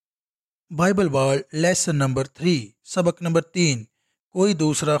Bible world lesson number 3 سبق number 3 کوئی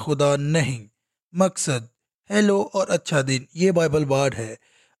دوسرا خدا نہیں۔ مقصد: ہیلو اور اچھا دن، یہ بائبل ورڈ ہے۔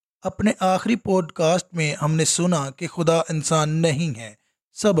 اپنے آخری پوڈ کاسٹ میں ہم نے سنا کہ خدا انسان نہیں ہے۔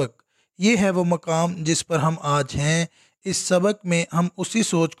 سبق: یہ ہے وہ مقام جس پر ہم آج ہیں۔ اس سبق میں ہم اسی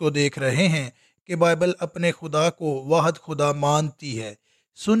سوچ کو دیکھ رہے ہیں کہ بائبل اپنے خدا کو واحد خدا مانتی ہے۔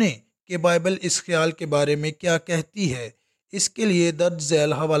 سنیں کہ بائبل اس خیال کے بارے میں کیا کہتی ہے۔ اس کے لیے درج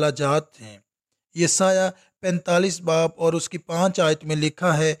ذیل حوالہ جات ہیں۔ یسایہ 45 باب اور اس کی 5 آیت میں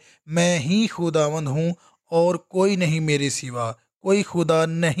لکھا ہے، میں ہی خداوند ہوں اور کوئی نہیں میرے سوا، کوئی خدا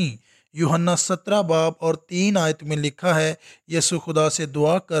نہیں۔ یوحنا 17 باب اور 3 آیت میں لکھا ہے، یسوع خدا سے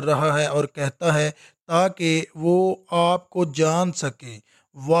دعا کر رہا ہے اور کہتا ہے تاکہ وہ آپ کو جان سکیں،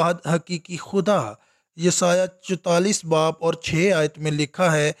 واحد حقیقی خدا۔ یسایہ 44 باب اور 6 آیت میں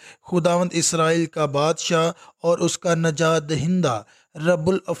لکھا ہے، خداوند اسرائیل کا بادشاہ اور اس کا نجات دہندہ رب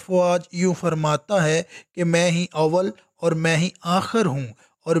الافواج یوں فرماتا ہے کہ میں ہی اول اور میں ہی آخر ہوں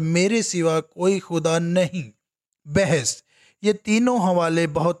اور میرے سوا کوئی خدا نہیں۔ بحث: یہ تینوں حوالے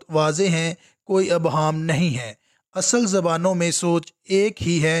بہت واضح ہیں، کوئی ابہام نہیں ہے۔ اصل زبانوں میں سوچ ایک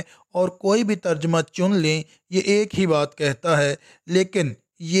ہی ہے اور کوئی بھی ترجمہ چن لیں، یہ ایک ہی بات کہتا ہے، لیکن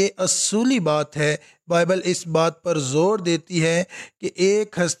یہ اصولی بات ہے۔ بائبل اس بات پر زور دیتی ہے کہ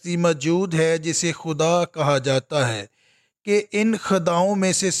ایک ہستی موجود ہے جسے خدا کہا جاتا ہے، کہ ان خداؤں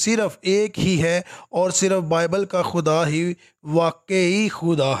میں سے صرف ایک ہی ہے اور صرف بائبل کا خدا ہی واقعی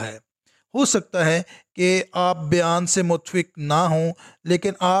خدا ہے۔ ہو سکتا ہے کہ آپ بیان سے متفق نہ ہوں،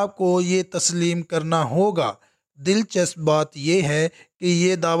 لیکن آپ کو یہ تسلیم کرنا ہوگا۔ دلچسپ بات یہ ہے کہ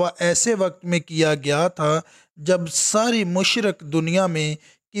یہ دعویٰ ایسے وقت میں کیا گیا تھا جب ساری مشرق دنیا میں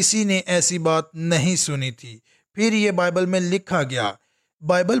کسی نے ایسی بات نہیں سنی تھی۔ پھر یہ بائبل میں لکھا گیا۔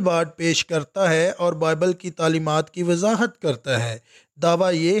 بائبل ورڈ پیش کرتا ہے اور بائبل کی تعلیمات کی وضاحت کرتا ہے۔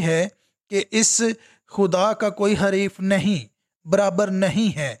 دعویٰ یہ ہے کہ اس خدا کا کوئی حریف نہیں، برابر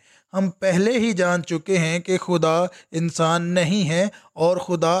نہیں ہے۔ ہم پہلے ہی جان چکے ہیں کہ خدا انسان نہیں ہے اور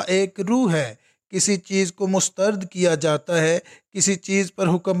خدا ایک روح ہے۔ کسی چیز کو مسترد کیا جاتا ہے، کسی چیز پر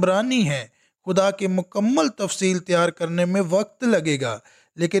حکمرانی ہے۔ خدا کی مکمل تفصیل تیار کرنے میں وقت لگے گا،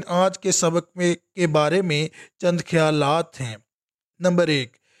 لیکن آج کے سبق کے بارے میں چند خیالات ہیں۔ نمبر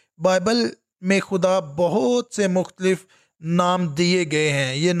 1، بائبل میں خدا بہت سے مختلف نام دیے گئے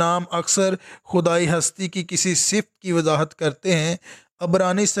ہیں۔ یہ نام اکثر خدائی ہستی کی کسی صفت کی وضاحت کرتے ہیں۔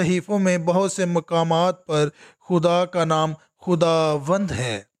 عبرانی صحیفوں میں بہت سے مقامات پر خدا کا نام خداوند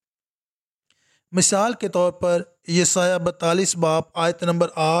ہے۔ مثال کے طور پر یسایہ 42 باب آیت نمبر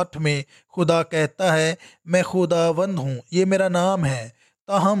 8 میں خدا کہتا ہے، میں خداوند ہوں، یہ میرا نام ہے۔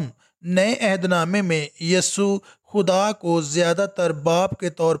 تاہم نئے عہد نامے میں یسوع خدا کو زیادہ تر باپ کے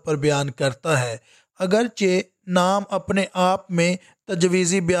طور پر بیان کرتا ہے، اگرچہ نام اپنے آپ میں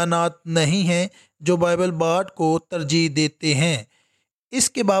تجویزی بیانات نہیں ہیں جو بائبل بارڈ کو ترجیح دیتے ہیں۔ اس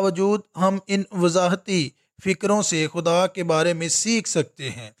کے باوجود ہم ان وضاحتی فکروں سے خدا کے بارے میں سیکھ سکتے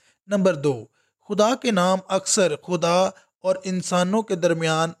ہیں۔ نمبر 2، خدا کے نام اکثر خدا اور انسانوں کے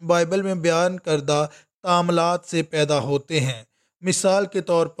درمیان بائبل میں بیان کردہ تعاملات سے پیدا ہوتے ہیں۔ مثال کے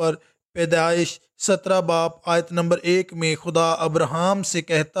طور پر پیدائش 17 باب آیت نمبر 1 میں خدا ابراہیم سے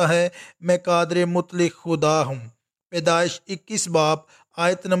کہتا ہے، میں قادر مطلق خدا ہوں۔ پیدائش 21 باب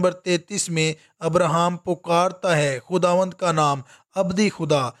آیت نمبر 33 میں ابراہیم پکارتا ہے خداوند کا نام، ابدی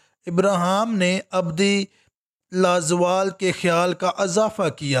خدا۔ ابراہیم نے ابدی لازوال کے خیال کا اضافہ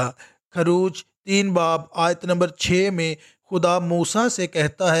کیا۔ خروج 3 باب آیت نمبر 6 میں خدا موسیٰ سے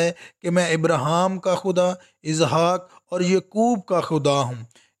کہتا ہے کہ میں ابراہیم کا خدا، اسحاق اور یعقوب کا خدا ہوں۔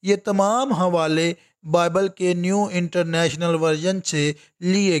 یہ تمام حوالے بائبل کے نیو انٹرنیشنل ورژن سے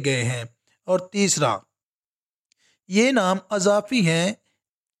لیے گئے ہیں۔ اور تیسرا، یہ نام اضافی ہیں۔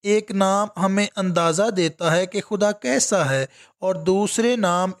 ایک نام ہمیں اندازہ دیتا ہے کہ خدا کیسا ہے اور دوسرے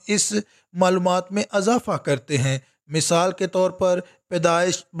نام اس معلومات میں اضافہ کرتے ہیں۔ مثال کے طور پر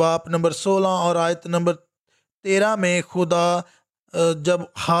پیدائش باب نمبر 16 اور آیت نمبر 13 میں خدا جب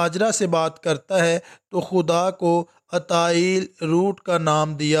ہاجرہ سے بات کرتا ہے تو خدا کو عطائیل روٹ کا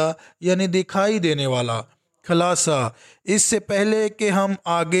نام دیا، یعنی دکھائی دینے والا۔ خلاصہ: اس سے پہلے کہ ہم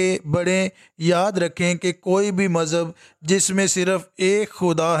آگے بڑھیں، یاد رکھیں کہ کوئی بھی مذہب جس میں صرف ایک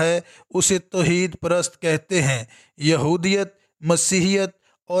خدا ہے اسے توحید پرست کہتے ہیں۔ یہودیت، مسیحیت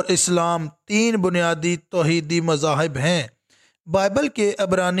اور اسلام 3 بنیادی توحیدی مذاہب ہیں۔ بائبل کے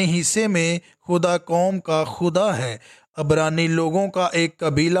عبرانی حصے میں خدا قوم کا خدا ہے۔ عبرانی لوگوں کا ایک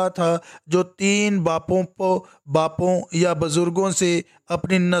قبیلہ تھا جو 3 باپوں یا بزرگوں سے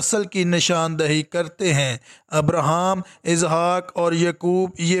اپنی نسل کی نشاندہی کرتے ہیں۔ ابراہیم، اسحاق اور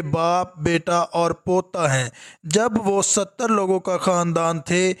یعقوب یہ باپ، بیٹا اور پوتا ہیں۔ جب وہ 70 لوگوں کا خاندان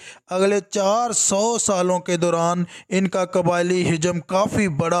تھے، اگلے 400 سالوں کے دوران ان کا قبائلی حجم کافی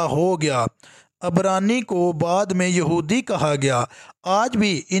بڑا ہو گیا۔ عبرانی کو بعد میں یہودی کہا گیا۔ آج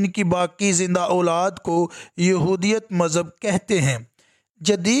بھی ان کی باقی زندہ اولاد کو یہودیت مذہب کہتے ہیں۔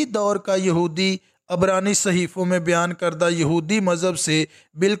 جدید دور کا یہودی عبرانی صحیفوں میں بیان کردہ یہودی مذہب سے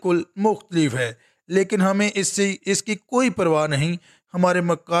بالکل مختلف ہے، لیکن ہمیں اس کی کوئی پرواہ نہیں۔ ہمارے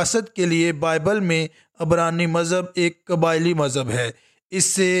مقاصد کے لیے بائبل میں عبرانی مذہب ایک قبائلی مذہب ہے۔ اس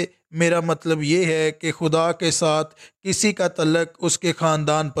سے میرا مطلب یہ ہے کہ خدا کے ساتھ کسی کا تعلق اس کے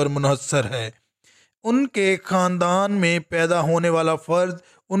خاندان پر منحصر ہے۔ ان کے خاندان میں پیدا ہونے والا فرد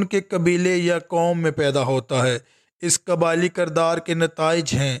ان کے قبیلے یا قوم میں پیدا ہوتا ہے۔ اس قبائلی کردار کے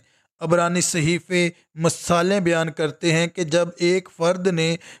نتائج ہیں۔ عبرانی صحیفے مثالیں بیان کرتے ہیں کہ جب ایک فرد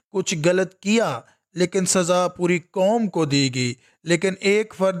نے کچھ غلط کیا لیکن سزا پوری قوم کو دی گئی، لیکن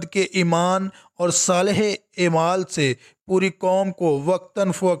ایک فرد کے ایمان اور صالح اعمال سے پوری قوم کو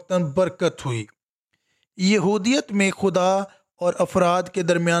وقتاً فوقتاً برکت ہوئی۔ یہودیت میں خدا اور افراد کے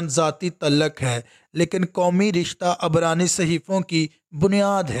درمیان ذاتی تعلق ہے، لیکن قومی رشتہ عبرانی صحیفوں کی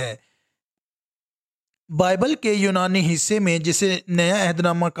بنیاد ہے۔ بائبل کے یونانی حصے میں، جسے نیا عہد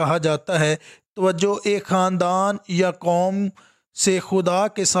نامہ کہا جاتا ہے، توجہ ایک خاندان یا قوم سے خدا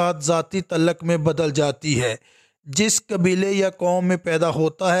کے ساتھ ذاتی تعلق میں بدل جاتی ہے۔ جس قبیلے یا قوم میں پیدا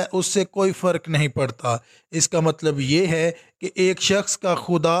ہوتا ہے اس سے کوئی فرق نہیں پڑتا۔ اس کا مطلب یہ ہے کہ ایک شخص کا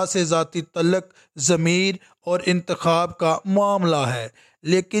خدا سے ذاتی تعلق ضمیر اور انتخاب کا معاملہ ہے،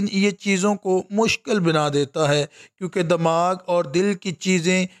 لیکن یہ چیزوں کو مشکل بنا دیتا ہے، کیونکہ دماغ اور دل کی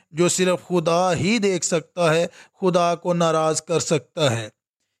چیزیں جو صرف خدا ہی دیکھ سکتا ہے خدا کو ناراض کر سکتا ہے،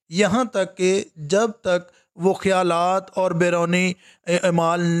 یہاں تک کہ جب تک وہ خیالات اور بیرونی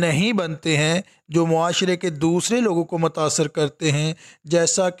اعمال نہیں بنتے ہیں جو معاشرے کے دوسرے لوگوں کو متاثر کرتے ہیں۔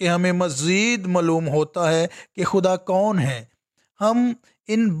 جیسا کہ ہمیں مزید معلوم ہوتا ہے کہ خدا کون ہے، ہم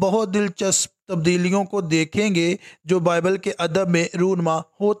ان بہت دلچسپ تبدیلیوں کو دیکھیں گے جو بائبل کے ادب میں رونما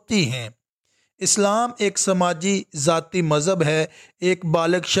ہوتی ہیں۔ اسلام ایک سماجی ذاتی مذہب ہے۔ ایک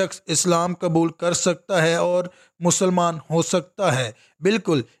بالغ شخص اسلام قبول کر سکتا ہے اور مسلمان ہو سکتا ہے،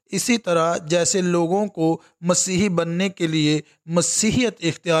 بالکل اسی طرح جیسے لوگوں کو مسیحی بننے کے لیے مسیحیت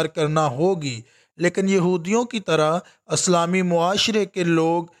اختیار کرنا ہوگی۔ لیکن یہودیوں کی طرح اسلامی معاشرے کے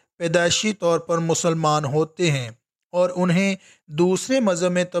لوگ پیدائشی طور پر مسلمان ہوتے ہیں اور انہیں دوسرے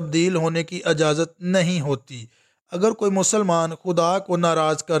مذہب میں تبدیل ہونے کی اجازت نہیں ہوتی۔ اگر کوئی مسلمان خدا کو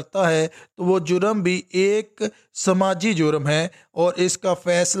ناراض کرتا ہے تو وہ جرم بھی ایک سماجی جرم ہے اور اس کا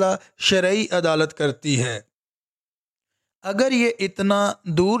فیصلہ شرعی عدالت کرتی ہے۔ اگر یہ اتنا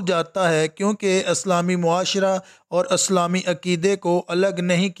دور جاتا ہے کیونکہ اسلامی معاشرہ اور اسلامی عقیدے کو الگ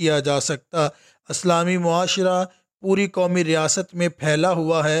نہیں کیا جا سکتا۔ اسلامی معاشرہ پوری قومی ریاست میں پھیلا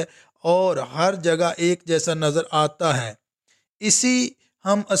ہوا ہے اور ہر جگہ ایک جیسا نظر آتا ہے، اسی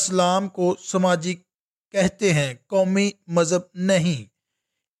ہم اسلام کو سماجی کہتے ہیں، قومی مذہب نہیں۔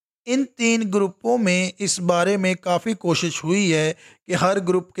 ان 3 گروپوں میں اس بارے میں کافی کوشش ہوئی ہے کہ ہر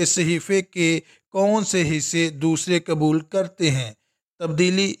گروپ کے صحیفے کے کون سے حصے دوسرے قبول کرتے ہیں،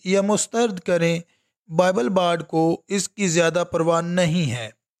 تبدیلی یا مسترد کریں۔ بائبل بارڈ کو اس کی زیادہ پرواہ نہیں ہے۔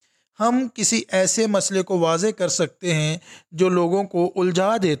 ہم کسی ایسے مسئلے کو واضح کر سکتے ہیں جو لوگوں کو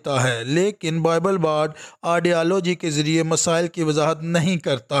الجھا دیتا ہے، لیکن بائبل بارڈ آئیڈیالوجی کے ذریعے مسائل کی وضاحت نہیں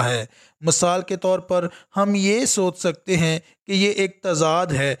کرتا ہے۔ مثال کے طور پر ہم یہ سوچ سکتے ہیں کہ یہ ایک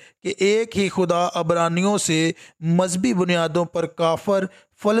تضاد ہے کہ ایک ہی خدا عبرانیوں سے مذہبی بنیادوں پر کافر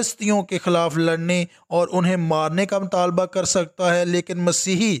فلسطینیوں کے خلاف لڑنے اور انہیں مارنے کا مطالبہ کر سکتا ہے، لیکن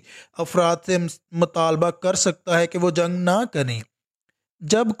مسیحی افراد سے مطالبہ کر سکتا ہے کہ وہ جنگ نہ کریں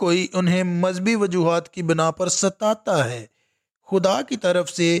جب کوئی انہیں مذہبی وجوہات کی بنا پر ستاتا ہے۔ خدا کی طرف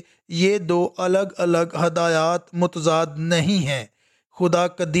سے یہ 2 الگ الگ ہدایات متضاد نہیں ہیں۔ خدا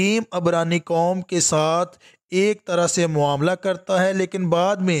قدیم عبرانی قوم کے ساتھ ایک طرح سے معاملہ کرتا ہے، لیکن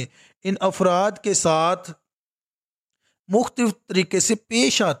بعد میں ان افراد کے ساتھ مختلف طریقے سے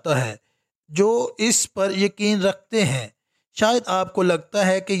پیش آتا ہے جو اس پر یقین رکھتے ہیں۔ شاید آپ کو لگتا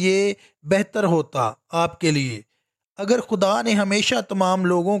ہے کہ یہ بہتر ہوتا آپ کے لیے اگر خدا نے ہمیشہ تمام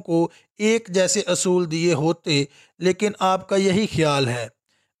لوگوں کو ایک جیسے اصول دیے ہوتے، لیکن آپ کا یہی خیال ہے۔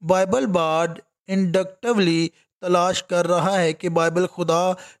 بائبل بارڈ انڈکٹیولی تلاش کر رہا ہے کہ بائبل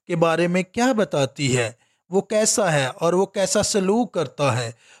خدا کے بارے میں کیا بتاتی ہے، وہ کیسا ہے اور وہ کیسا سلوک کرتا ہے۔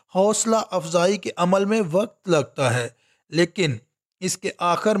 حوصلہ افزائی کے عمل میں وقت لگتا ہے، لیکن اس کے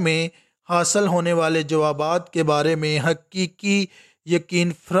آخر میں حاصل ہونے والے جوابات کے بارے میں حقیقی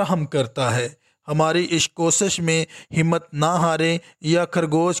یقین فراہم کرتا ہے۔ ہماری اس کوشش میں ہمت نہ ہاریں یا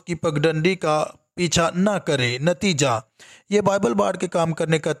خرگوش کی پگڈنڈی کا پیچھا نہ کریں۔ نتیجہ: یہ بائبل بارڈ کے کام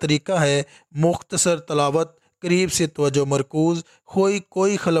کرنے کا طریقہ ہے: مختصر تلاوت، قریب سے توجہ مرکوز،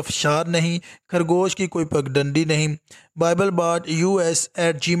 کوئی خلفشار نہیں، خرگوش کی کوئی پگڈنڈی نہیں۔ بائبل بارڈ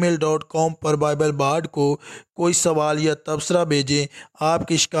us@gmail.com پر بائبل بارڈ کو کوئی سوال یا تبصرہ بھیجیں، آپ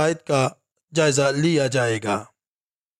کی شکایت کا جائزہ لیا جائے گا۔